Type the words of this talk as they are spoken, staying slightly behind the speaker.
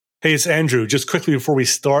Hey, it's Andrew. Just quickly before we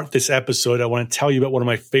start this episode, I want to tell you about one of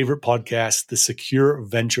my favorite podcasts, the Secure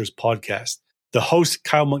Ventures podcast. The host,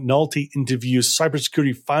 Kyle McNulty, interviews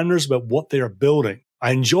cybersecurity founders about what they are building.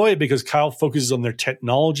 I enjoy it because Kyle focuses on their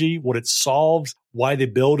technology, what it solves, why they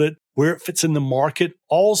build it, where it fits in the market.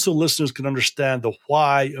 Also, listeners can understand the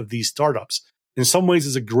why of these startups. In some ways,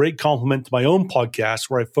 it's a great complement to my own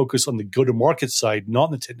podcast where I focus on the go-to-market side, not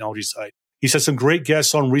on the technology side. He's had some great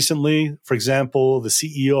guests on recently. For example, the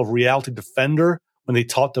CEO of Reality Defender, when they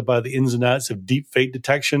talked about the ins and outs of deep fake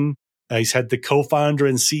detection. He's had the co-founder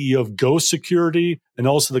and CEO of Ghost Security, and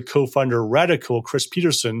also the co-founder of Radical, Chris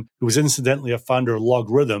Peterson, who was incidentally a founder of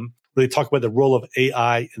Logarithm, where they talk about the role of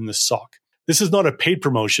AI in the SOC. This is not a paid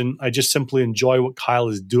promotion. I just simply enjoy what Kyle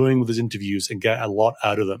is doing with his interviews and get a lot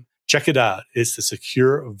out of them. Check it out. It's the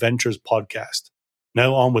Secure Ventures podcast.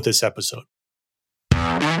 Now on with this episode.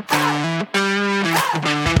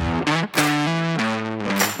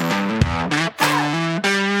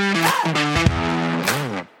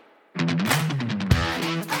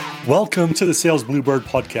 Welcome to the Sales Bluebird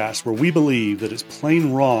podcast, where we believe that it's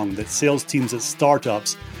plain wrong that sales teams at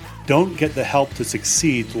startups don't get the help to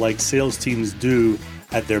succeed like sales teams do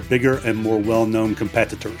at their bigger and more well-known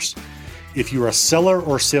competitors. If you're a seller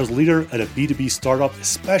or sales leader at a B2B startup,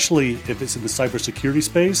 especially if it's in the cybersecurity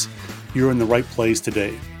space, you're in the right place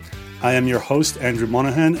today. I am your host, Andrew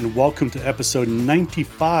Monahan, and welcome to episode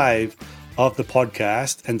 95 of the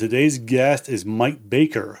podcast. And today's guest is Mike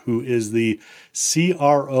Baker, who is the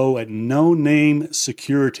CRO at No Name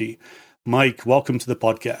Security. Mike, welcome to the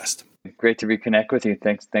podcast. Great to reconnect with you.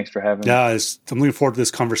 Thanks for having me. Yeah, I'm looking forward to this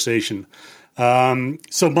conversation.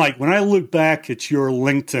 So, Mike, when I look back at your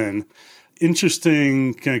LinkedIn,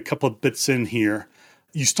 interesting kind of couple of bits in here.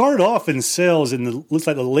 You started off in sales in looks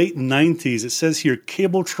like the late 90s. It says here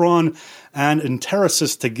Cabletron and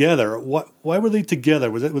Enterasys together. Why were they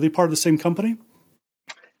together? Were they part of the same company?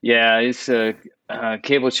 Yeah, it's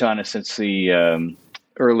Cabletron is essentially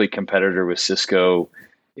early competitor with Cisco,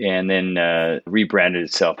 and then rebranded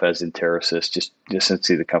itself as Enterasys. Just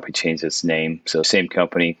essentially the company changed its name. So same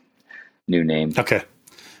company, new name. Okay.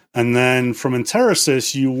 And then from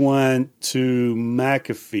Enterasys, you went to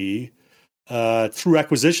McAfee through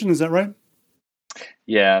acquisition. Is that right?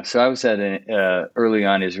 Yeah. So I was at an early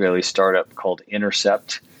on Israeli startup called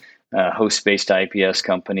Intercept, a host-based IPS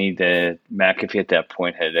company. The McAfee at that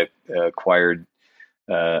point had acquired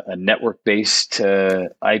a network-based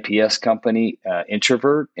IPS company,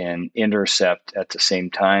 Introvert, and Intercept at the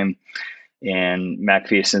same time. And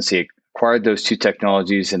McAfee essentially acquired those two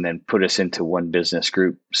technologies and then put us into one business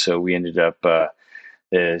group. So we ended up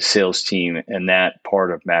the sales team and that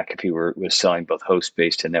part of McAfee was selling both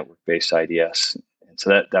host-based and network-based IDS. And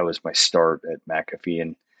so that was my start at McAfee,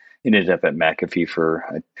 and ended up at McAfee for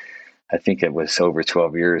I think it was over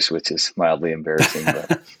 12 years, which is mildly embarrassing,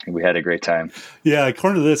 but we had a great time. Yeah,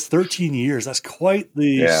 according to this, 13 years. That's quite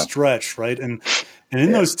the stretch, right? And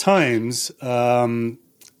in those times,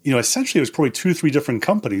 essentially it was probably 2-3 different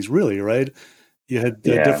companies, really, right? You had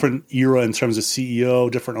a different era in terms of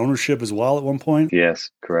CEO, different ownership as well at one point. Yes,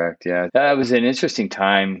 correct. Yeah, that was an interesting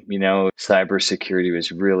time. Cybersecurity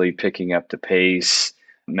was really picking up the pace.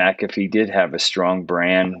 McAfee did have a strong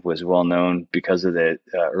brand, was well known because of the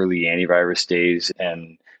early antivirus days,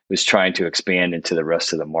 and was trying to expand into the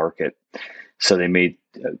rest of the market. So they made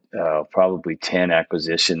probably 10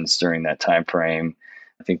 acquisitions during that time frame.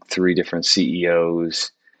 I think 3 different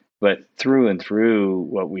CEOs. But through and through,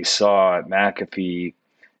 what we saw at McAfee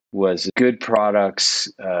was good products,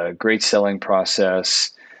 great selling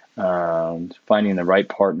process, finding the right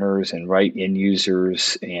partners and right end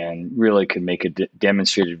users, and really could make a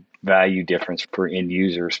demonstrated value difference for end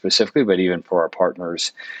users specifically, but even for our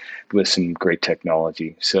partners with some great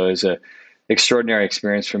technology. So it was an extraordinary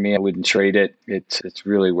experience for me. I wouldn't trade it. It's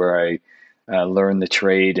really where I learned the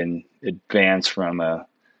trade and advanced from a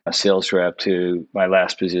sales rep to my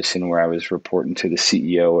last position, where I was reporting to the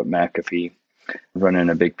CEO at McAfee, running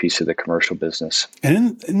a big piece of the commercial business.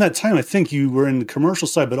 And in that time, I think you were in the commercial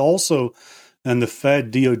side, but also on the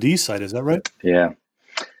Fed DoD side. Is that right? Yeah.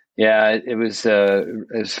 It was a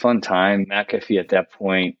fun time. McAfee at that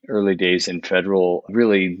point, early days in federal,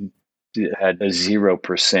 really had a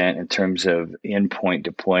 0% in terms of endpoint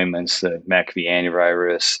deployments, the McAfee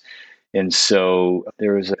antivirus. And so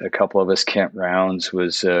there was a couple of us. Kent Rounds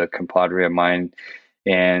was a compadre of mine.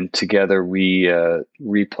 And together we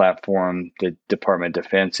replatformed the Department of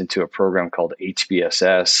Defense into a program called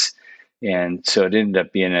HBSS. And so it ended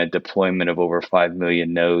up being a deployment of over 5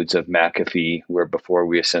 million nodes of McAfee, where before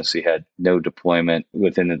we essentially had no deployment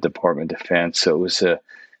within the Department of Defense. So it was a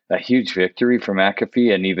a huge victory for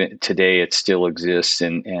McAfee, and even today it still exists,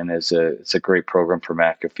 and it's a great program for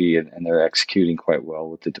McAfee, and they're executing quite well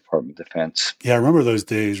with the Department of Defense. Yeah, I remember those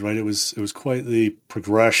days, right? It was quite the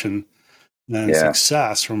progression and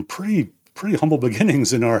success from pretty humble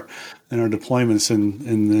beginnings in our deployments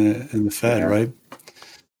in the Fed, right?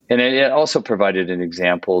 And it also provided an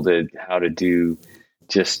example to how to do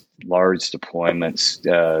just large deployments.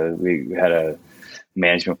 We had a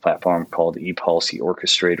management platform called ePolicy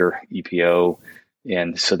Orchestrator, EPO.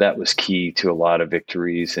 And so that was key to a lot of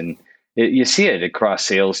victories. And you see it across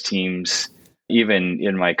sales teams, even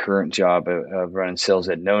in my current job of running sales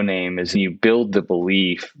at No Name, is you build the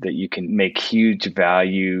belief that you can make huge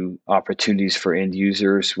value opportunities for end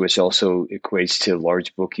users, which also equates to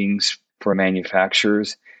large bookings for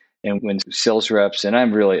manufacturers. And when sales reps, and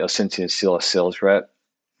I'm really essentially still a sales rep,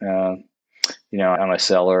 I'm a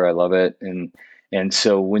seller. I love it. And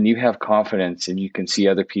so when you have confidence and you can see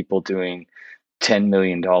other people doing $10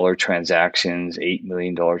 million transactions, $8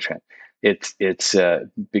 million, it's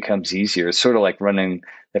becomes easier. It's sort of like running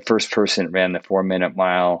the first person that ran the 4-minute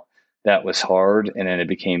mile. That was hard. And then it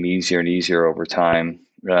became easier and easier over time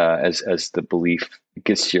as the belief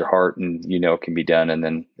gets to your heart and it can be done. And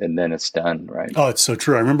then it's done. Right. Oh, it's so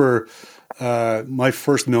true. I remember my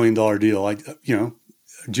first $1 million deal,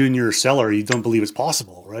 junior seller, you don't believe it's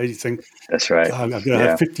possible, right? You think that's right. I've got to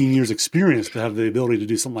have 15 years experience to have the ability to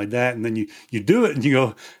do something like that. And then you do it and you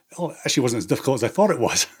go, oh, actually it wasn't as difficult as I thought it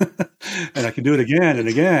was. And I can do it again and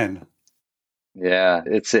again. Yeah,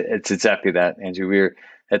 it's exactly that, Andrew.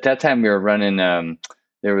 At that time we were running,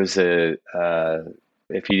 there was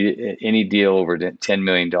if you any deal over $10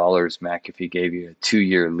 million, McAfee gave you a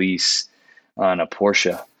 2-year lease on a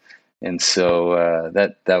Porsche. And so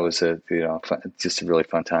that was just a really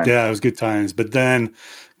fun time. Yeah, it was good times. But then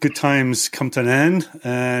good times come to an end,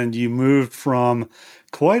 and you moved from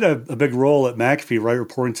quite a big role at McAfee, right,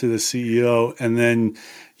 reporting to the CEO, and then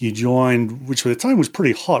you joined, which at the time was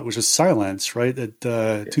pretty hot, which was Cylance, right?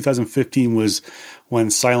 2015 was when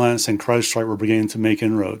Cylance and CrowdStrike were beginning to make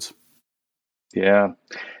inroads. Yeah.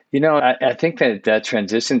 I think that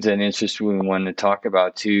transition's an interesting one to talk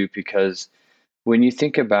about too, because when you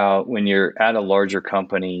think about when you're at a larger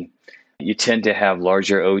company, you tend to have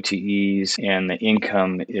larger OTEs and the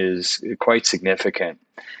income is quite significant.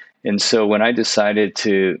 And so when I decided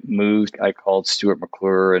to move, I called Stuart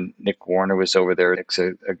McClure, and Nick Warner was over there. Nick's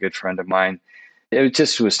a good friend of mine. It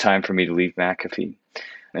just was time for me to leave McAfee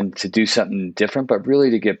and to do something different, but really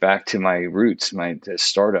to get back to my roots, my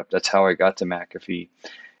startup. That's how I got to McAfee.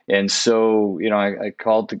 And so, I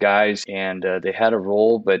called the guys, and they had a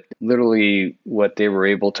role, but literally what they were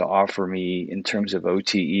able to offer me in terms of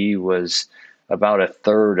OTE was about a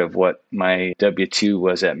third of what my W-2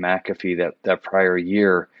 was at McAfee that prior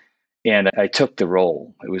year. And I took the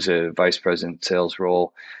role. It was a vice president sales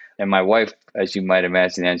role. And my wife, as you might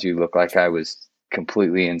imagine, Andrew, looked like I was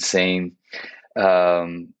completely insane.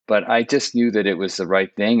 But I just knew that it was the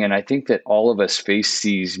right thing. And I think that all of us face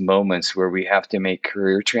these moments where we have to make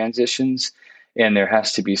career transitions, and there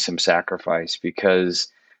has to be some sacrifice, because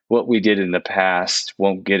what we did in the past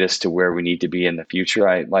won't get us to where we need to be in the future.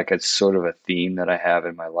 It's sort of a theme that I have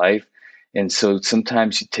in my life. And so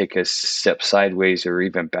sometimes you take a step sideways or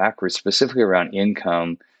even backwards, specifically around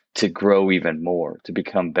income, to grow even more, to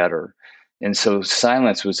become better. And so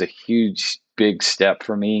Cylance was a huge, big step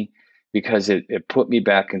for me, because it put me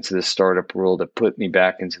back into the startup world. It put me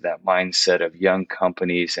back into that mindset of young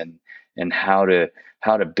companies and how to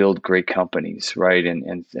build great companies, right?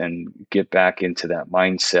 And get back into that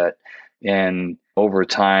mindset. And over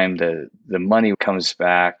time, the money comes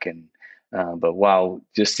back. But wow,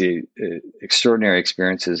 just the extraordinary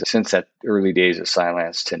experiences since that early days of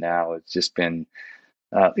Cylance to now, it's just been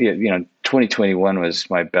 2021 was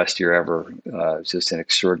my best year ever. It was just an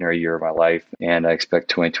extraordinary year of my life, and I expect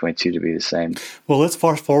 2022 to be the same. Well, let's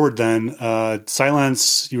fast forward then.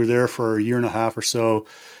 Cylance, you were there for a year and a half or so,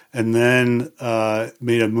 and then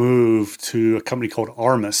made a move to a company called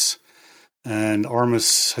Armis. And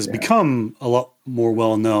Armis has become a lot more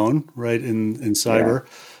well-known, right, in cyber.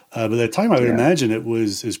 But at the time, I would imagine it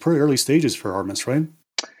was pretty early stages for Armis, right?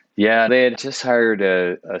 Yeah, they had just hired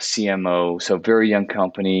a CMO, so very young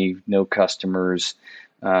company, no customers,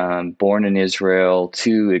 born in Israel,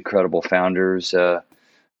 2 incredible founders,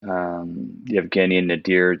 Yevgeny and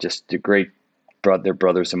Nadir, just they're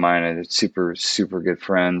brothers of mine, and super, super good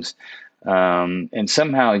friends. And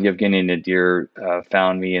somehow Yevgeny and Nadir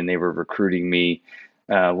found me, and they were recruiting me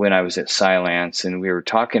when I was at Cylance, and we were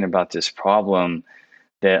talking about this problem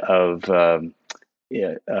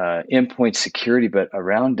endpoint security, but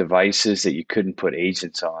around devices that you couldn't put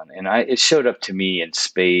agents on. And it showed up to me in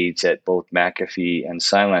spades at both McAfee and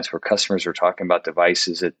Cylance, where customers were talking about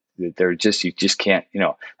devices that they're just, you just can't,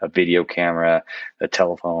 a video camera, a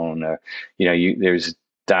telephone, there's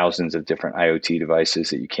thousands of different IoT devices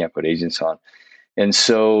that you can't put agents on. And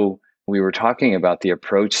so we were talking about the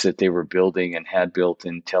approach that they were building and had built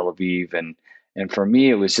in Tel Aviv. And for me,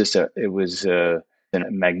 it was a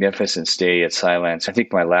magnificent stay at Cylance. I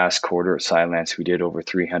think my last quarter at Cylance, we did over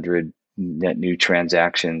 300 net new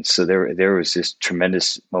transactions. So there was this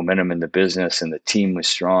tremendous momentum in the business, and the team was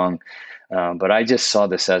strong. But I just saw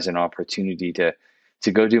this as an opportunity to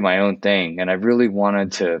go do my own thing. And I really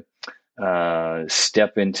wanted to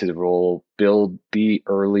step into the role, be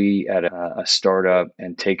early at a startup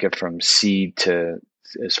and take it from seed to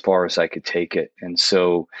as far as I could take it. And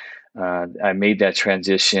so I made that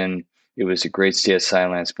transition. It was a great stay at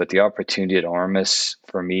Cylance, but the opportunity at Armis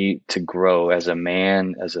for me to grow as a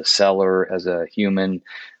man, as a seller, as a human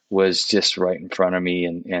was just right in front of me.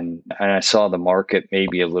 And I saw the market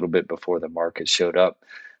maybe a little bit before the market showed up.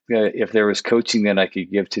 If there was coaching that I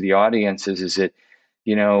could give to the audiences, is that,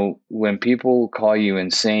 when people call you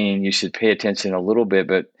insane, you should pay attention a little bit,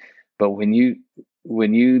 but when you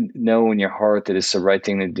know in your heart that it's the right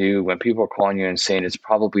thing to do, when people are calling you insane, it's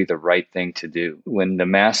probably the right thing to do. When the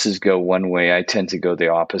masses go one way, I tend to go the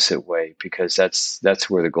opposite way, because that's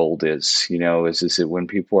where the gold is, is that when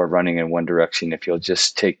people are running in one direction, if you'll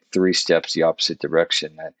just take 3 steps the opposite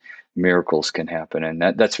direction, that miracles can happen. And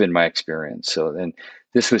that's been my experience. So then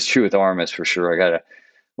this was true with Armis for sure. I got a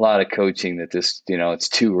lot of coaching that this, it's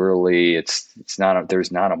too early. It's not,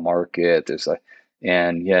 there's not a market.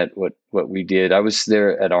 And yet what we did, I was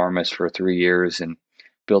there at Armis for 3 years and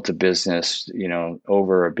built a business,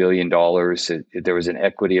 over $1 billion. There was an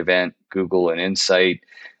equity event, Google and Insight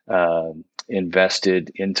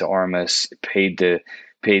invested into Armis, paid the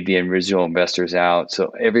original investors out. So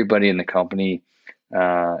everybody in the company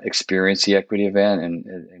experienced the equity event,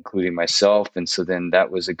 and including myself. And so then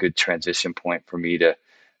that was a good transition point for me to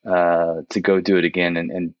go do it again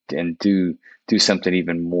and do something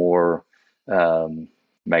even more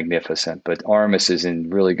magnificent. But Armis is in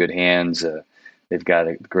really good hands. They've got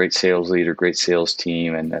a great sales leader, great sales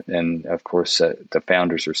team, and of course the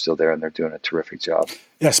founders are still there, and they're doing a terrific job.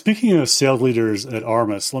 Yeah, speaking of sales leaders at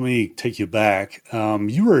Armis, let me take you back.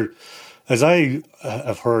 You were, as I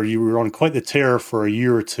have heard, you were on quite the tear for a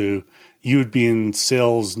year or two. You would be in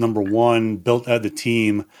sales number 1, built out the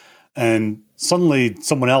team, and suddenly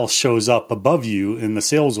someone else shows up above you in the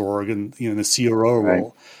sales org and in the CRO role.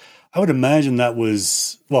 Right. I would imagine that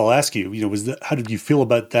was, well, I'll ask you, how did you feel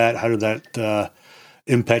about that? How did that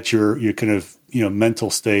impact your kind of, mental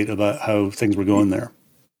state about how things were going there?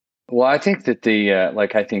 Well, I think that the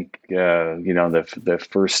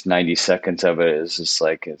first 90 seconds of it is just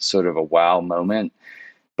like, it's sort of a wow moment.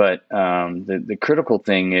 But the critical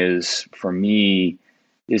thing is for me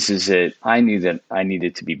is that I knew that I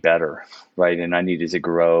needed to be better, right? And I needed to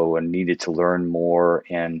grow and needed to learn more.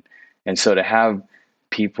 And so to have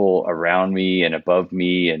people around me and above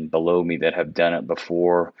me and below me that have done it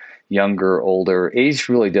before, younger, older, age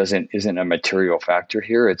really isn't a material factor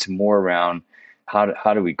here. It's more around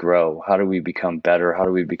how do we grow? How do we become better? How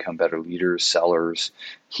do we become better leaders, sellers,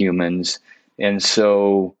 humans? And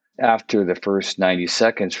so after the first 90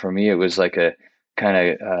 seconds, for me, it was like a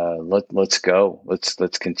kind of let's go. Let's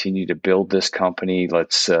continue to build this company.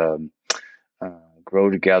 Let's grow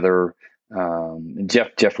together.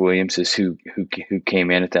 Jeff Williams is who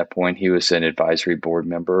came in at that point. He was an advisory board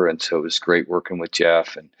member, and so it was great working with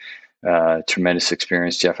Jeff, and tremendous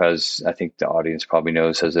experience. Jeff has, I think the audience probably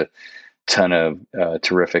knows, has a ton of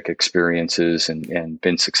terrific experiences and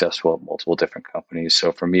been successful at multiple different companies.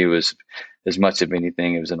 So for me, it was, as much of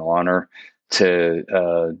anything, it was an honor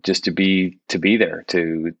to just to be there,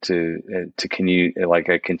 to continue, like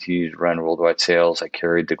I continued to run worldwide sales. I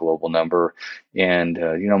carried the global number, and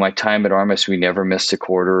my time at Armis, we never missed a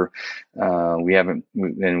quarter. We haven't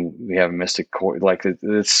missed a quarter. Like,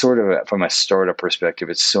 it's sort of, from a startup perspective,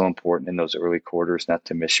 it's so important in those early quarters not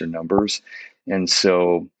to miss your numbers. And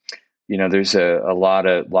so, there's a lot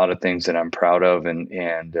of things that I'm proud of,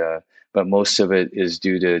 but most of it is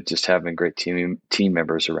due to just having great team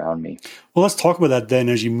members around me. Well, let's talk about that then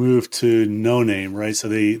as you move to No Name, right? So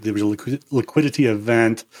there was a liquidity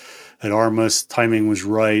event at Armis, timing was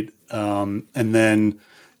right. And then,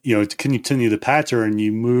 to continue the pattern,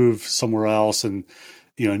 you move somewhere else, and,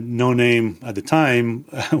 No Name at the time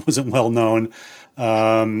wasn't well known.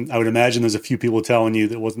 I would imagine there's a few people telling you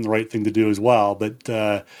that wasn't the right thing to do as well.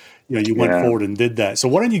 But, you went forward and did that. So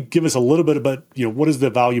why don't you give us a little bit about, what is the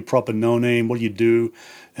value prop of No Name? What do you do?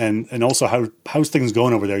 And also how's things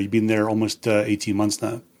going over there? You've been there almost 18 months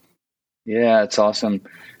now. Yeah, it's awesome.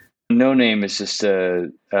 No Name is just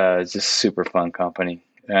a super fun company.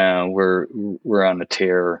 We're on a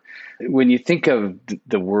tear. When you think of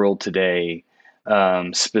the world today,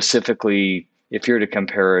 specifically, if you're to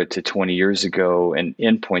compare it to 20 years ago and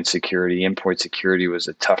endpoint security was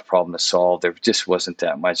a tough problem to solve. There just wasn't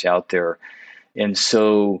that much out there. And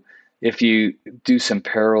so if you do some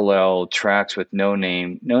parallel tracks with No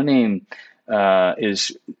Name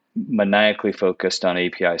is maniacally focused on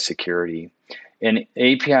API security. And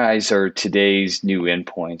APIs are today's new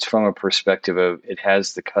endpoints from a perspective of it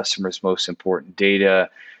has the customer's most important data,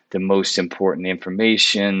 the most important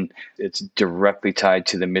information. It's directly tied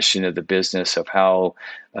to the mission of the business of how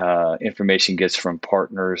information gets from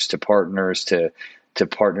partners to partners to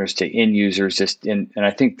partners to end users. And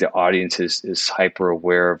I think the audience is hyper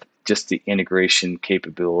aware of just the integration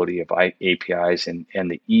capability of APIs and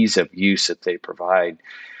the ease of use that they provide.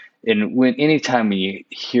 And anytime you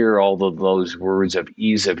hear all of those words of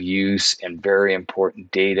ease of use and very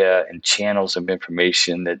important data and channels of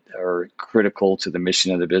information that are critical to the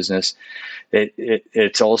mission of the business,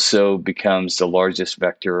 it also becomes the largest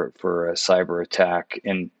vector for a cyber attack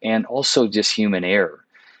and also just human error.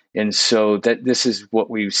 And so this is what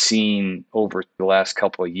we've seen over the last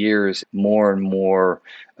couple of years. More and more,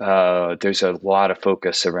 there's a lot of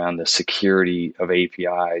focus around the security of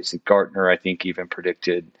APIs. And Gartner, I think, even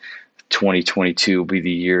predicted 2022 will be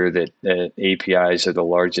the year that APIs are the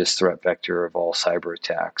largest threat vector of all cyber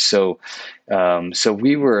attacks. So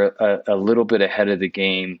we were a little bit ahead of the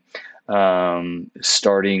game.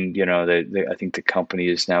 Starting, I think the company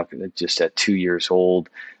is now just at 2 years old.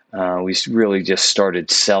 We really just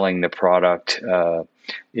started selling the product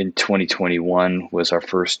in 2021 was our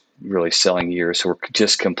first really selling year. So we're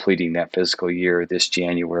just completing that fiscal year this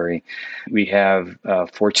January. We have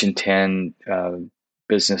Fortune 10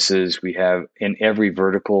 businesses. We have in every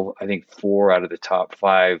vertical, I think 4 out of the top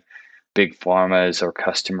 5 big pharmas are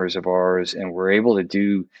customers of ours. And we're able to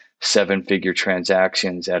do 7-figure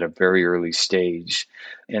transactions at a very early stage.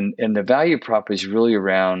 And the value prop is really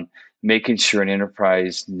around making sure an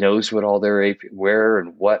enterprise knows what all their where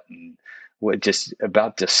and what just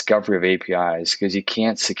about discovery of APIs, because you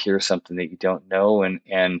can't secure something that you don't know.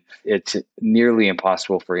 And it's nearly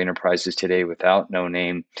impossible for enterprises today without No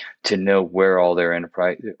Name to know where all their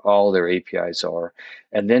APIs are.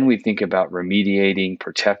 And then we think about remediating,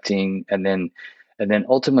 protecting, and then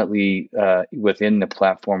ultimately within the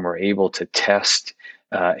platform, we're able to test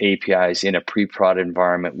APIs in a pre-prod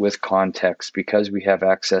environment with context because we have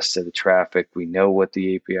access to the traffic. We know what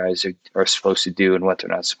the APIs are supposed to do and what they're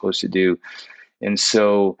not supposed to do. And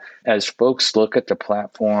so as folks look at the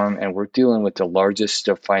platform, and we're dealing with the largest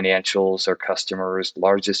of financials, our customers,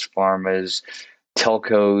 largest pharmas,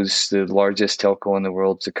 telcos, the largest telco in the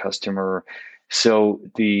world is a customer. So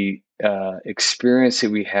the experience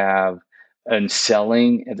that we have in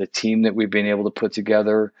selling and the team that we've been able to put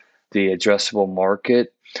together, the addressable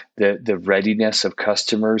market, the readiness of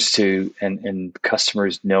customers and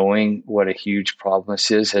customers knowing what a huge problem this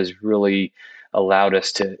is has really allowed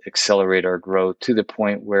us to accelerate our growth to the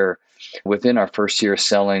point where within our first year of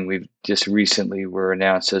selling, we've just recently were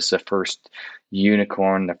announced as the first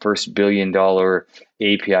unicorn, the first $1 billion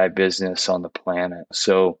API business on the planet.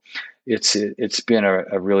 So it's been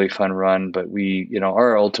a really fun run, but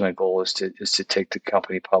our ultimate goal is to take the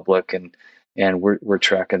company public, and we're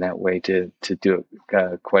tracking that way to do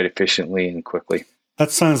it quite efficiently and quickly. That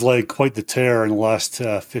sounds like quite the tear in the last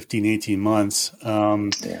 15, 18 months.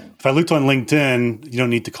 If I looked on LinkedIn, you don't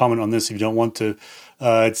need to comment on this if you don't want to.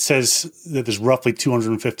 It says that there's roughly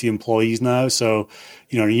 250 employees now. So,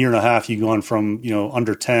 in a year and a half, you've gone from,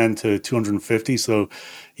 under 10 to 250. So,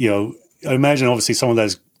 I imagine obviously some of that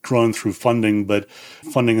has grown through funding, but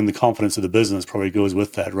funding and the confidence of the business probably goes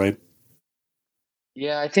with that, right?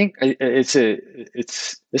 Yeah, I think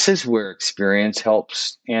this is where experience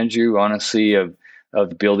helps, Andrew, honestly, of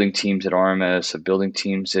building teams at Armis, of building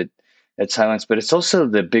teams at Cylance, but it's also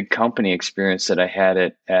the big company experience that I had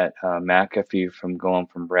at McAfee from going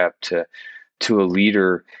from rep to a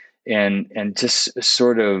leader and just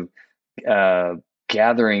sort of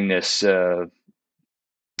gathering this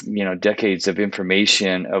decades of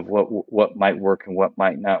information of what might work and what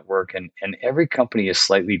might not work. And every company is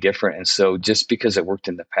slightly different. And so just because it worked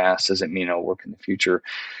in the past doesn't mean it'll work in the future.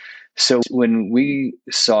 So when we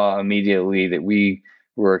saw immediately that we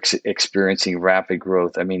were experiencing rapid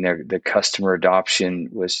growth, I mean, the customer adoption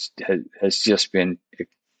has just been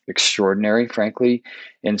extraordinary, frankly.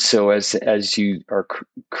 And so as you are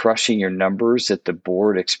crushing your numbers that the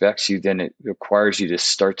board expects you, then it requires you to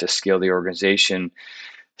start to scale the organization.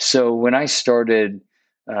 So when I started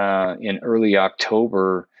in early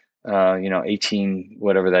October, 18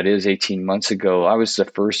 months ago, I was the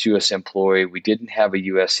first U.S. employee. We didn't have a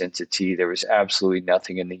U.S. entity. There was absolutely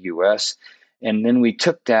nothing in the U.S. And then we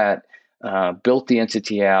took that, built the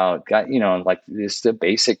entity out, got, like this, the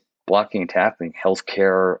basic blocking and tackling,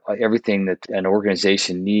 healthcare, everything that an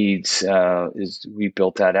organization needs is we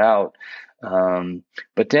built that out.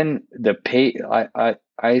 But then the pay,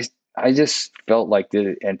 I just felt like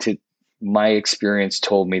my experience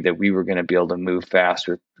told me that we were going to be able to move fast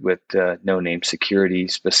with no name security,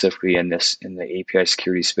 specifically in the API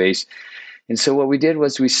security space. And so what we did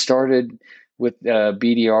was we started with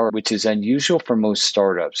BDR, which is unusual for most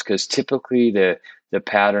startups, because typically the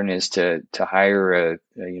pattern is to hire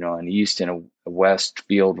an East and a West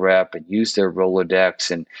field rep and use their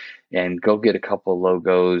Rolodex and go get a couple of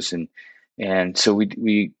logos and so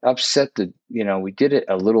we upset we did it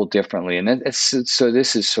a little differently. And so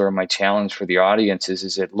this is sort of my challenge for the audience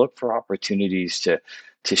is that look for opportunities to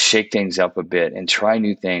shake things up a bit and try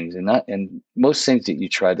new things. And most things that you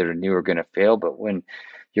try that are new are going to fail, but when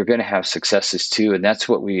you're going to have successes too. And that's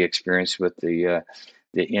what we experienced with the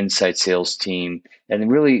Insight sales team, and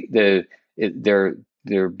really their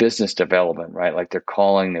business development, right? Like they're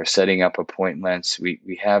calling, they're setting up appointments.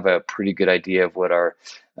 We have a pretty good idea of what our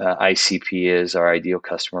ICP is, our ideal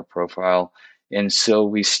customer profile. And so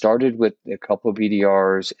we started with a couple of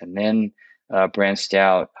BDRs and then branched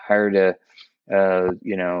out, hired a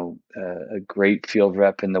great field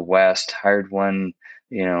rep in the West, hired one,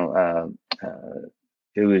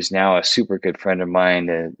 who is now a super good friend of mine,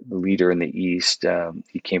 a leader in the East.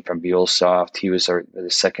 He came from MuleSoft. He was the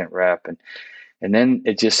second rep. And then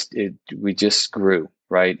we just grew,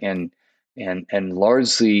 right? And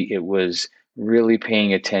largely it was really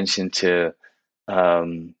paying attention to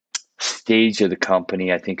stage of the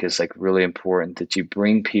company. I think is like really important that you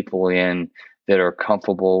bring people in that are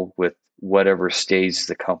comfortable with whatever stage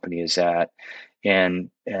the company is at,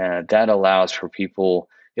 and that allows for people,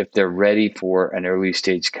 if they're ready for an early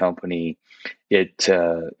stage company, it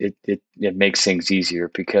makes things easier,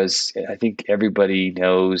 because I think everybody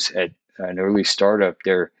knows at an early startup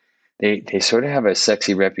they sort of have a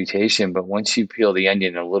sexy reputation, but once you peel the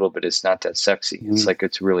onion a little bit, it's not that sexy. It's like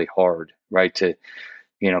it's really hard, right?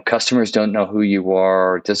 Customers don't know who you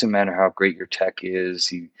are. It doesn't matter how great your tech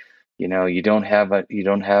is. You don't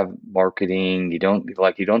have marketing. You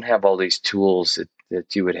don't have all these tools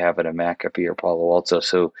that you would have at a McAfee or Palo Alto.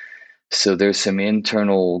 So there's some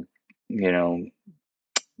internal,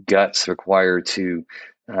 guts required to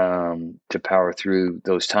power through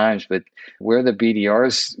those times. But where the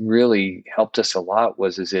BDRs really helped us a lot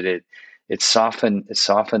was that it softened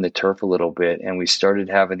the turf a little bit, and we started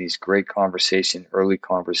having these great early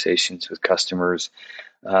conversations with customers,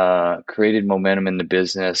 created momentum in the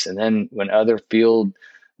business. And then when other field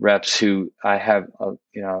reps, who I have a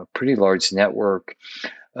pretty large network,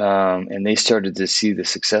 and they started to see the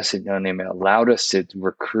success at No Name, it allowed us to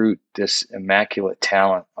recruit this immaculate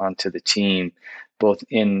talent onto the team, both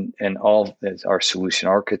in all our solution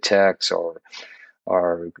architects,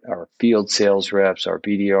 our field sales reps, our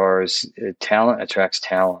BDRs. Talent attracts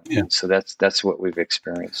talent. Yeah. So that's what we've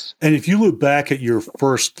experienced. And if you look back at your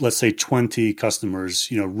first, let's say 20 customers,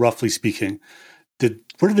 roughly speaking,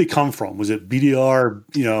 where did they come from? Was it BDR,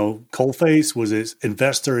 coalface? Was it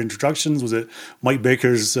investor introductions? Was it Mike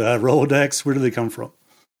Baker's Rolodex? Where did they come from?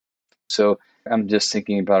 So I'm just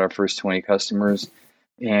thinking about our first 20 customers,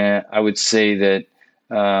 and I would say that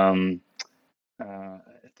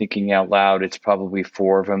thinking out loud, it's probably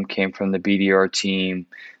 4 of them came from the BDR team.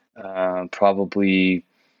 Probably,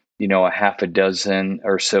 a half a dozen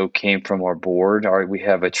or so came from our board. We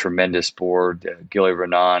have a tremendous board. Gilly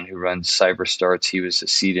Renan, who runs CyberStarts, he was a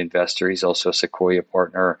seed investor. He's also a Sequoia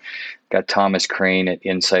partner. Got Thomas Crane at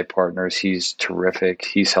Insight Partners. He's terrific.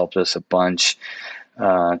 He's helped us a bunch.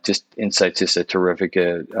 Insight's just a terrific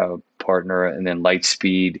partner. And then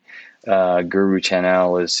Lightspeed, Guru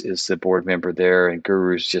Chanel is the board member there, and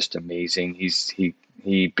Guru's just amazing.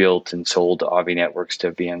 He built and sold Avi Networks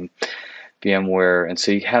to VMware, and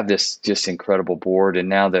so you have this just incredible board. And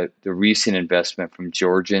now the recent investment from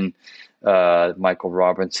Georgian, Michael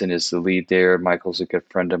Robinson is the lead there. Michael's a good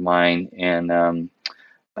friend of mine, and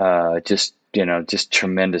just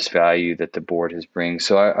tremendous value that the board has bring.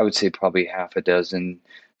 So I would say probably half a dozen,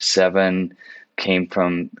 7 came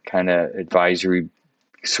from kind of advisory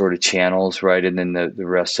sort of channels, right? And then the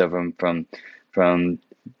rest of them from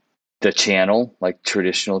The channel, like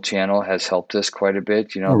traditional channel, has helped us quite a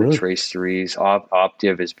bit. Oh, The really? Trace Threes,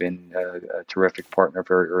 Optiv has been a terrific partner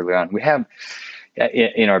very early on. We have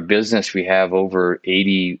in our business, we have over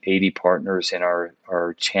 80 partners in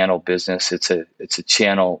our channel business. It's a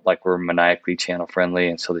channel, like we're maniacally channel friendly,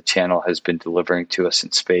 and so the channel has been delivering to us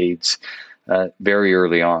in spades very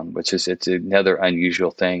early on, it's another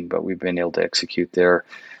unusual thing, but we've been able to execute there.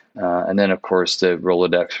 And then, of course, the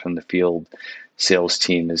Rolodex from the field sales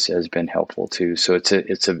team has been helpful too. So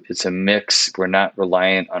it's a mix. We're not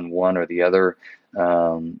reliant on one or the other.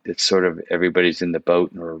 It's sort of everybody's in the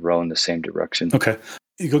boat and we're rowing the same direction. Okay.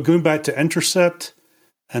 Going back to Intercept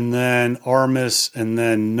and then Armis and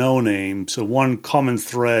then No Name. So one common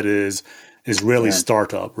thread is Israeli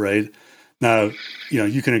startup, right? Now,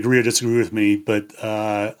 you can agree or disagree with me, but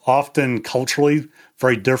often culturally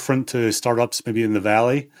very different to startups maybe in the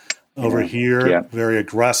Valley. Over here, very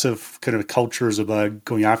aggressive kind of cultures about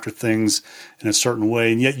going after things in a certain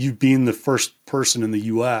way. And yet you being the first person in the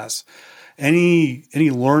U.S., any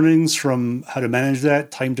learnings from how to manage that,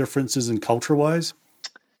 time differences and culture-wise?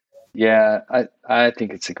 Yeah, I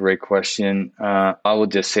think it's a great question. I will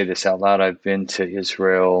just say this out loud. I've been to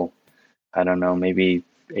Israel, I don't know, maybe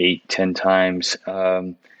 8-10 times.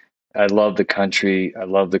 I love the country. I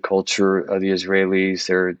love the culture of the Israelis.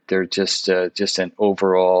 They're just an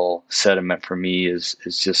overall sentiment for me is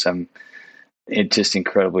just I'm just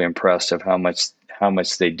incredibly impressed of how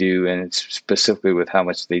much they do, and it's specifically with how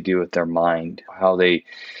much they do with their mind, how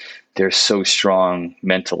they're so strong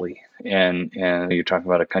mentally. And you're talking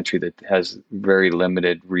about a country that has very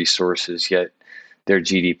limited resources, yet their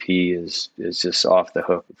GDP is just off the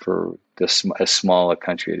hook for as small a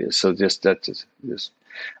country it is. So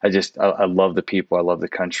I love the people. I love the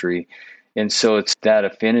country. And so it's that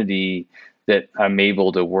affinity that I'm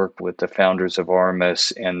able to work with the founders of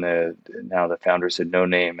Armis and now the founders of No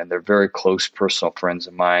Name, and they're very close personal friends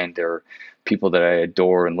of mine. They're people that I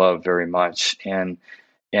adore and love very much. And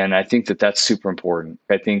I think that that's super important.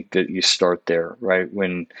 I think that you start there, right?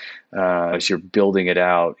 When as you're building it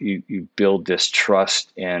out, you build this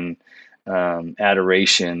trust and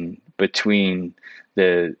adoration between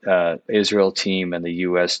the Israel team and the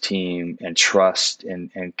U.S. team, and trust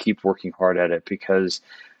and keep working hard at it. Because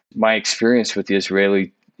my experience with the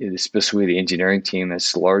Israeli, especially the engineering team,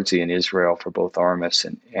 that's largely in Israel for both Armis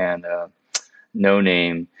and No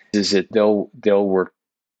Name, is that they'll work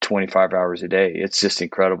 25 hours a day. It's just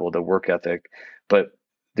incredible, the work ethic. But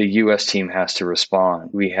the U.S. team has to respond.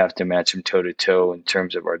 We have to match them toe to toe in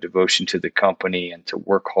terms of our devotion to the company and to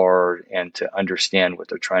work hard and to understand what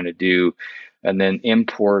they're trying to do, and then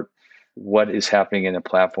import what is happening in the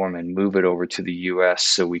platform and move it over to the U.S.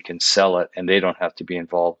 so we can sell it, and they don't have to be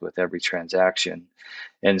involved with every transaction.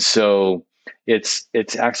 And so it's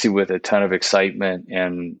actually with a ton of excitement,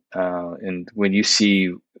 and when you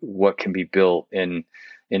see what can be built in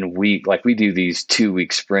week, like we do these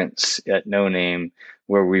 2-week sprints at No Name,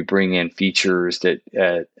 where we bring in features that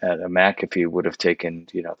at a McAfee would have taken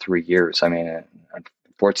 3 years. I mean,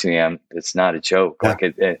 unfortunately, it's not a joke. Yeah.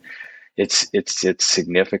 Like it's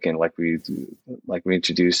significant. Like we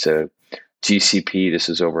introduced a GCP. This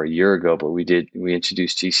was over a year ago, but we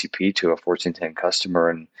introduced GCP to a Fortune 10 customer,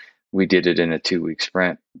 and we did it in a 2-week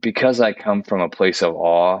sprint. Because I come from a place of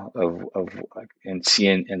awe of and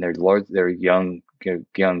seeing, and they're young,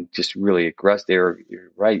 just really aggressive. You're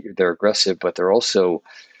right, they're aggressive, but they're also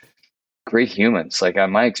great humans. Like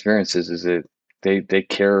my experience is that they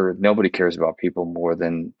care. Nobody cares about people more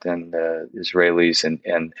than the Israelis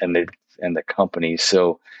and the company.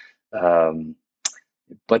 So,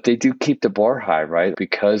 but they do keep the bar high, right?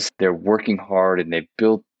 Because they're working hard and they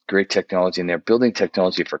build great technology, and they're building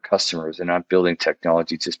technology for customers. They're not building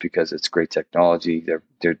technology just because it's great technology.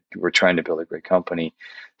 We're trying to build a great company.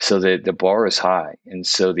 So the bar is high. And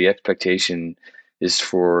so the expectation is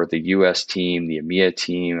for the US team, the EMEA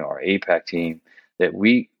team, our APAC team, that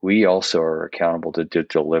we also are accountable to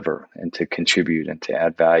deliver and to contribute and to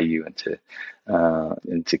add value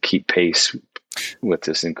and to keep pace with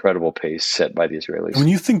this incredible pace set by the Israelis. When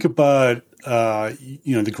you think about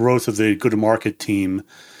the growth of the go-to-market team,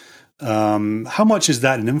 how much is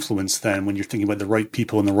that an influence then when you're thinking about the right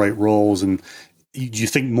people in the right roles? And do you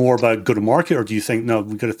think more about go-to-market, or do you think, no,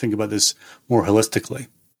 we've got to think about this more holistically?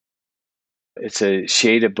 It's a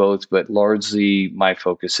shade of both, but largely my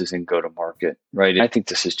focus is in go-to-market, right? And I think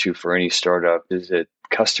this is true for any startup, is that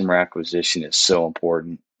customer acquisition is so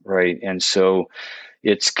important, right? And so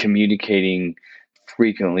it's communicating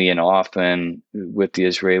frequently and often with the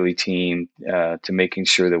Israeli team to making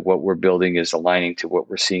sure that what we're building is aligning to what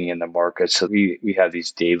we're seeing in the market. So we have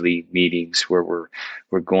these daily meetings where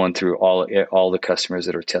we're going through all the customers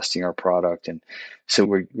that are testing our product, and so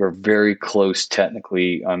we're very close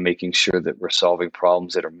technically on making sure that we're solving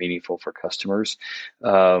problems that are meaningful for customers.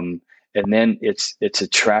 And then it's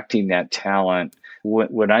attracting that talent.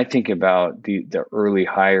 When I think about the early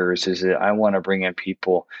hires, is that I want to bring in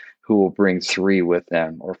people who will bring 3 with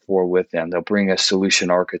them or 4 with them. They'll bring a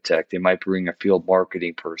solution architect. They might bring a field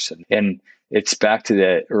marketing person. And it's back to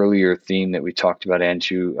that earlier theme that we talked about,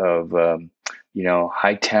 Andrew, of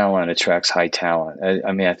high talent attracts high talent.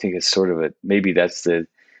 I mean, I think it's sort of maybe that's the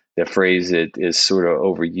phrase that is sort of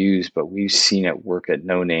overused, but we've seen it work at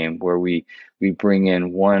No Name, where we bring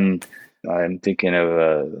in one. I'm thinking of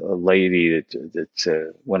a lady that's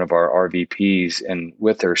one of our RVPs, and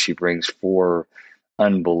with her, she brings 4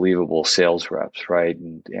 unbelievable sales reps, right?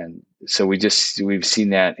 And so we've seen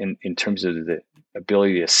that in terms of the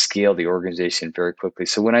ability to scale the organization very quickly.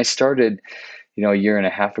 So when I started, a year and a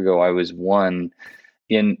half ago, I was one.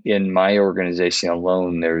 In my organization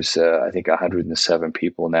alone, there's I think 107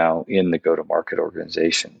 people now in the go-to-market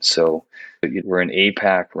organization. So we're in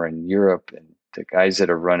APAC, we're in Europe, and the guys that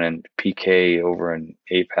are running PK over in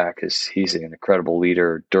APAC he's an incredible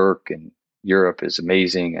leader. Dirk in Europe is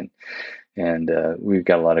amazing, and we've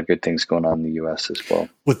got a lot of good things going on in the U.S. as well.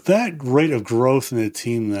 With that rate of growth in the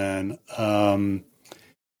team, then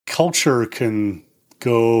culture can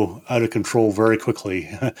go out of control very quickly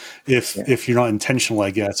if you're not intentional,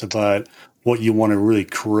 I guess, about what you want to really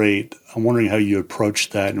create. I'm wondering how you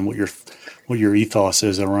approach that and what your ethos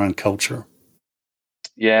is around culture.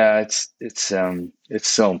 Yeah, it's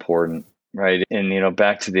so important, right? And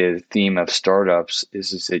back to the theme of startups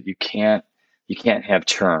is that you can't have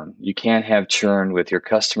churn. You can't have churn with your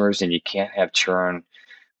customers, and you can't have churn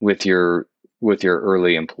with your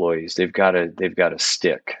early employees. They've got to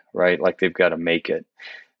stick, right? Like they've got to make it.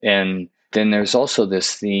 And then there's also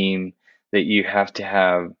this theme that you have to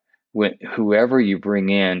have whoever you bring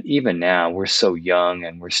in. Even now, we're so young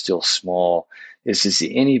and we're still small. Is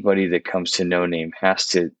anybody that comes to No Name has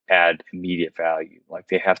to add immediate value. Like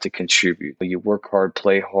they have to contribute. You work hard,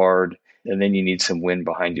 play hard, and then you need some wind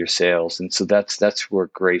behind your sails. And so that's where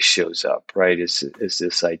grace shows up, right? Is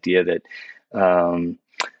this idea that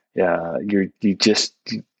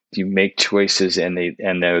you make choices and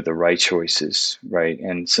they're the right choices, right?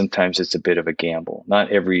 And sometimes it's a bit of a gamble. Not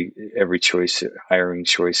every choice, hiring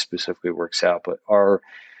choice specifically works out, but our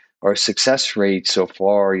success rate so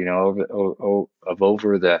far,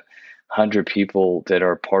 over the 100 people that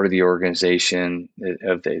are part of the organization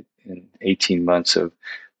in 18 months of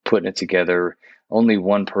putting it together, only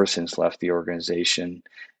one person's left the organization.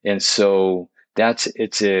 And so it's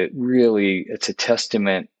a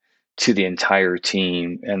testament to the entire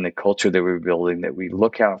team and the culture that we're building, that we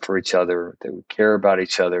look out for each other, that we care about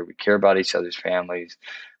each other, we care about each other's families.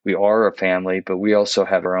 We are a family, but we also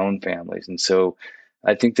have our own families. And so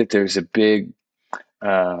I think that there's a big,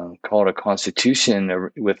 call it a constitution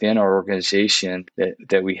within our organization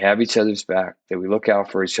that we have each other's back, that we look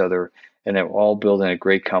out for each other, and that we're all building a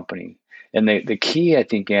great company. And the key, I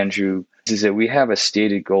think, Andrew, is that we have a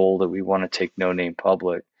stated goal that we want to take No Name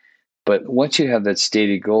public. But once you have that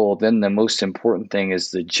stated goal, then the most important thing is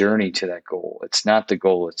the journey to that goal. It's not the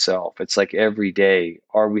goal itself. It's like every day,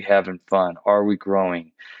 are we having fun? Are we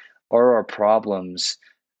growing? Are our problems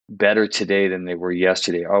better today than they were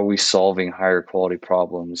yesterday? Are we solving higher quality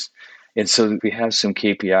problems? And so we have some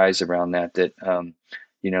KPIs around that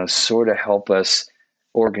sort of help us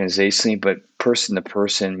organizationally, but person to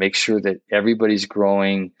person, make sure that everybody's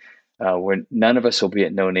growing. When none of us will be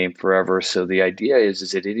at No Name forever. So the idea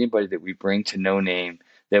is that anybody that we bring to No Name,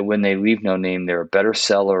 that when they leave No Name, they're a better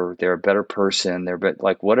seller, they're a better person,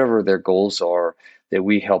 like whatever their goals are, that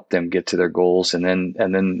we help them get to their goals, and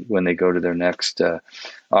then when they go to their next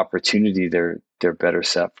opportunity, they're better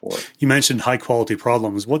set for it. You mentioned high quality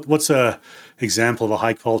problems. What's a example of a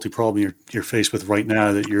high quality problem you're faced with right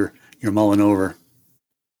now that you're mulling over?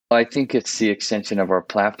 I think it's the extension of our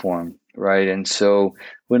platform, right? And so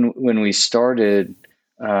when we started,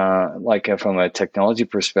 from a technology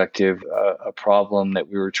perspective, a problem that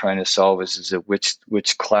we were trying to solve is that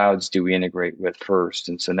which clouds do we integrate with first?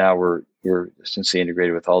 And so now we're essentially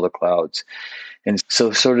integrated with all the clouds. And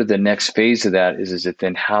so sort of the next phase of that is that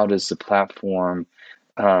then how does the platform,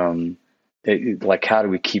 how do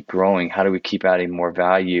we keep growing? How do we keep adding more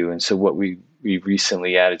value? And so what we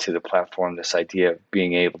recently added to the platform, this idea of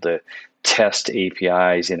being able to test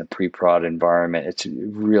APIs in a pre-prod environment.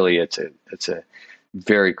 It's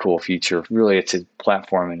very cool feature. Really, it's a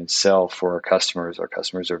platform in itself for our customers. Our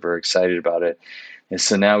customers are very excited about it. And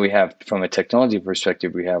so now we have, from a technology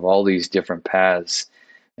perspective, we have all these different paths,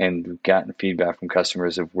 and we've gotten feedback from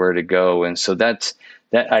customers of where to go. And so that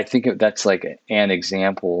I think that's like an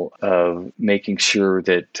example of making sure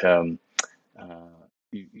that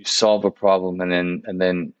you solve a problem, and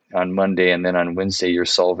then on Monday and then on Wednesday you're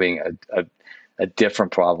solving a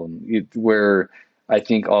different problem. Where I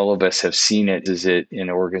think all of us have seen it is that in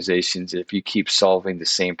organizations, if you keep solving the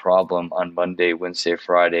same problem on Monday, Wednesday,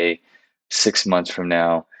 Friday, 6 months from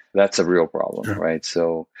now, that's a real problem, Sure. right?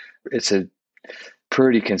 So it's a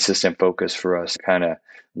pretty consistent focus for us, kind of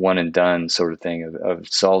one and done sort of thing of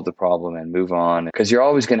solve the problem and move on, because you're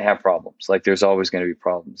always going to have problems. Like there's always going to be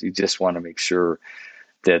problems. You just want to make sure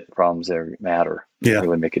that problems that matter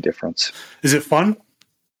really make a difference. Is it fun?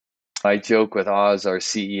 I joke with Oz, our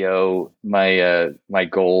CEO, my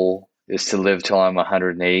goal is to live till I'm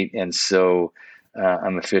 108. And so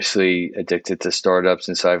I'm officially addicted to startups.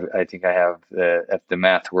 And so I think I have, if the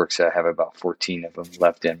math works, I have about 14 of them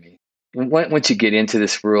left in me. Once you get into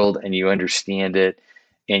this world and you understand it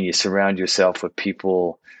and you surround yourself with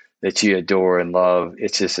people that you adore and love,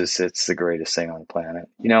 it's the greatest thing on the planet.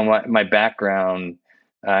 My background,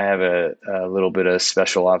 I have a little bit of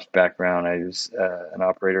special ops background. I was an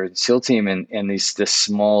operator at the SEAL team, and this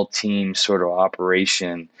small team sort of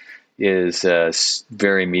operation is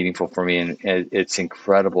very meaningful for me, and it's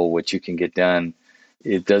incredible what you can get done.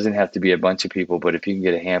 It doesn't have to be a bunch of people, but if you can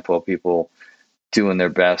get a handful of people doing their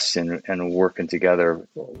best and working together,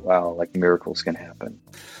 wow, like miracles can happen.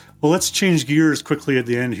 Well, let's change gears quickly at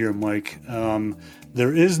the end here, Mike.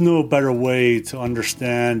 There is no better way to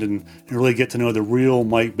understand and really get to know the real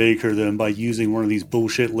Mike Baker than by using one of these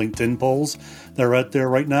bullshit LinkedIn polls that are out there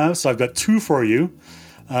right now. So I've got two for you.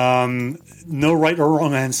 No right or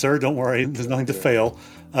wrong answer. Don't worry. There's nothing to fail.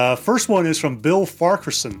 First one is from Bill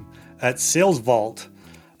Farquharson at Sales Vault.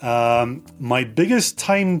 My biggest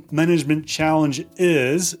time management challenge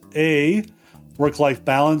is A, work-life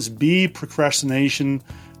balance, B, procrastination,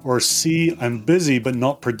 or C, I'm busy but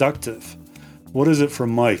not productive. What is it for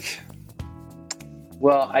Mike?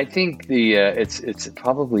 Well, I think it's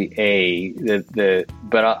probably A.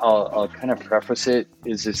 But I'll kind of preface it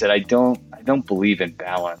is that I don't believe in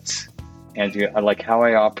balance, and like how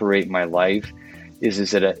I operate my life is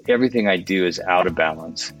that everything I do is out of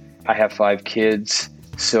balance. I have 5 kids,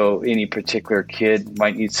 so any particular kid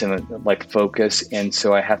might need some like focus, and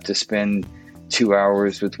so I have to spend 2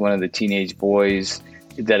 hours with one of the teenage boys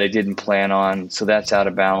that I didn't plan on. So that's out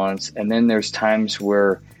of balance. And then there's times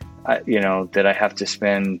where, that I have to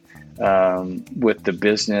spend with the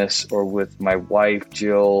business or with my wife,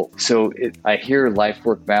 Jill. So I hear life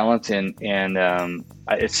work balance and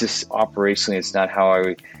it's just operationally, it's not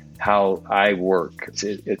how I work.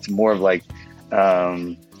 It's more of like,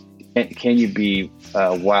 can you be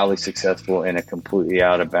wildly successful in a completely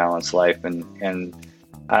out of balance life? And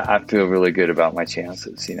I feel really good about my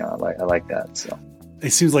chances. I like that. So.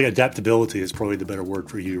 It seems like adaptability is probably the better word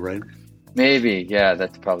for you, right? Maybe, yeah.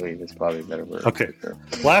 That's probably a better word. Okay. Sure.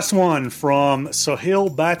 Last one from Sohail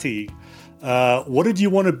Bhatti. What did you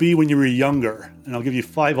want to be when you were younger? And I'll give you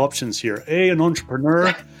 5 options here. A, an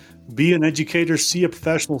entrepreneur. B, an educator. C, a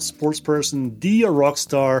professional sports person. D, a rock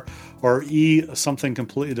star. Or E, something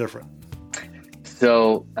completely different.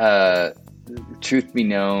 So, truth be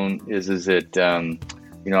known is that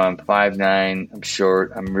I'm 5'9", I'm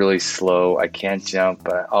short, I'm really slow, I can't jump,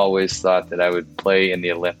 but I always thought that I would play in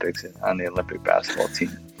the Olympics on the Olympic basketball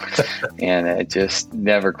team. And I just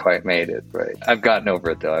never quite made it, right? I've gotten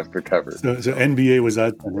over it, though. I've recovered. So NBA was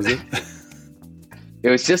that, was it? It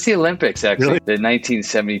was just the Olympics, actually. Really? The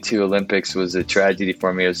 1972 Olympics was a tragedy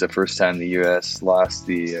for me. It was the first time the U.S. lost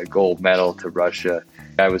the gold medal to Russia.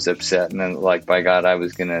 I was upset, and then, like, by God, I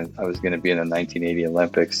was gonna be in the 1980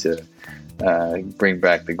 Olympics to bring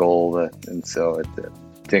back the gold, and so it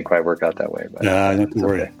didn't quite work out that way. But not to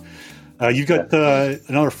worry. Okay. You've got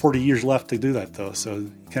another 40 years left to do that, though, so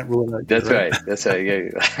you can't rule it out. That's right. That's right.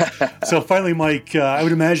 Yeah. So finally, Mike, I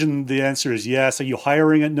would imagine the answer is yes. Are you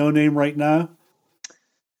hiring at No Name right now?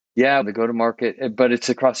 Yeah, the go-to-market, but it's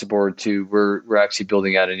across the board too. We're actually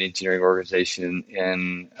building out an engineering organization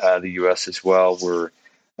in the U.S. as well. We're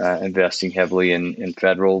investing heavily in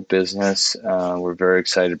federal business. We're very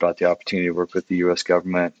excited about the opportunity to work with the U.S.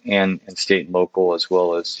 government and state and local, as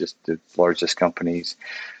well as just the largest companies.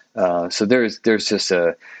 So there's just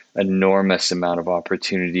a enormous amount of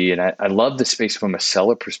opportunity. And I love the space from a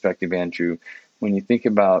seller perspective, Andrew. When you think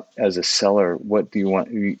about as a seller, what do you want?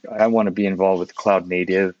 I want to be involved with cloud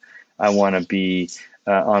native. I want to be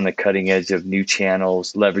on the cutting edge of new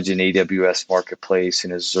channels, leveraging AWS Marketplace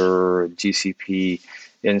and Azure, and GCP.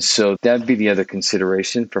 And so that'd be the other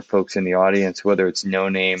consideration for folks in the audience, whether it's No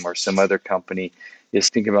Name or some other company, is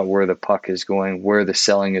think about where the puck is going, where the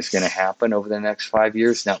selling is going to happen over the next 5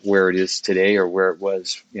 years, not where it is today or where it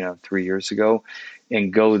was, 3 years ago,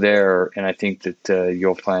 and go there. And I think that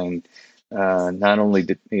you'll find not only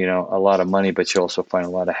a lot of money, but you also find a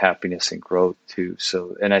lot of happiness and growth too.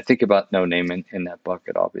 So, and I think about No Name in that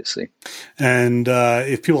bucket, obviously. And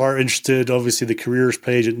if people are interested, obviously the careers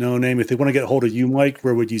page at No Name, if they want to get a hold of you, Mike,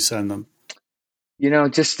 where would you send them?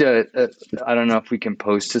 Just I don't know if we can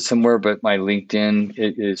post it somewhere, but my LinkedIn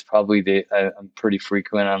is probably I'm pretty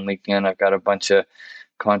frequent on LinkedIn. I've got a bunch of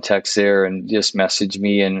contacts there, and just message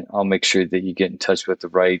me, and I'll make sure that you get in touch with the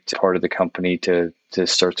right part of the company to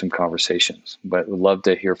start some conversations. But would love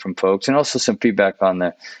to hear from folks, and also some feedback on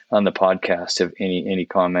the podcast, if any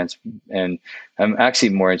comments. And I'm actually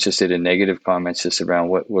more interested in negative comments, just around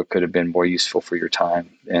what could have been more useful for your time.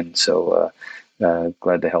 And so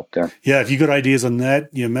glad to help there. Yeah, if you got ideas on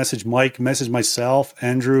that, message Mike, message myself,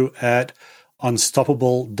 Andrew at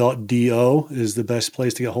unstoppable.do is the best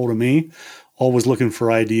place to get hold of me. Always looking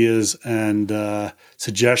for ideas and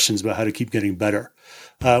suggestions about how to keep getting better.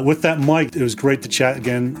 With that, Mike, it was great to chat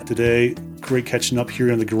again today. Great catching up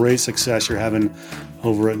here on the great success you're having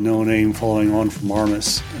over at No Name, following on from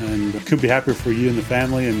Armis. And couldn't be happier for you and the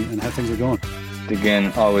family and how things are going.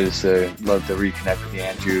 Again, always love to reconnect with you,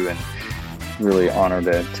 Andrew, and really honored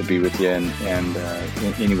to be with you. And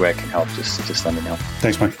in any way I can help, just let me know.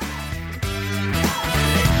 Thanks, Mike.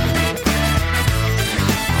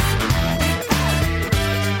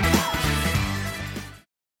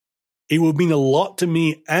 It would mean a lot to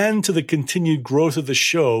me and to the continued growth of the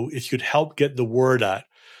show if you'd help get the word out.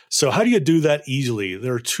 So how do you do that easily?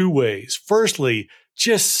 There are two ways. Firstly,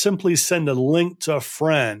 just simply send a link to a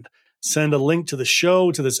friend. Send a link to the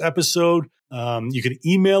show, to this episode. You can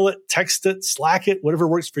email it, text it, Slack it, whatever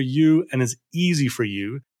works for you and is easy for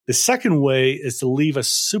you. The second way is to leave a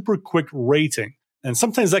super quick rating. And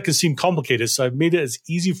sometimes that can seem complicated, so I've made it as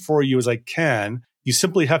easy for you as I can. You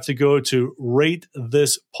simply have to go to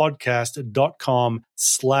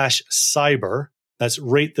ratethispodcast.com/cyber. That's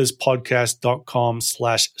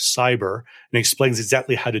ratethispodcast.com/cyber, and it explains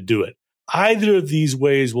exactly how to do it. Either of these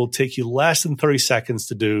ways will take you less than 30 seconds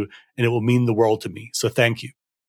to do, and it will mean the world to me. So thank you.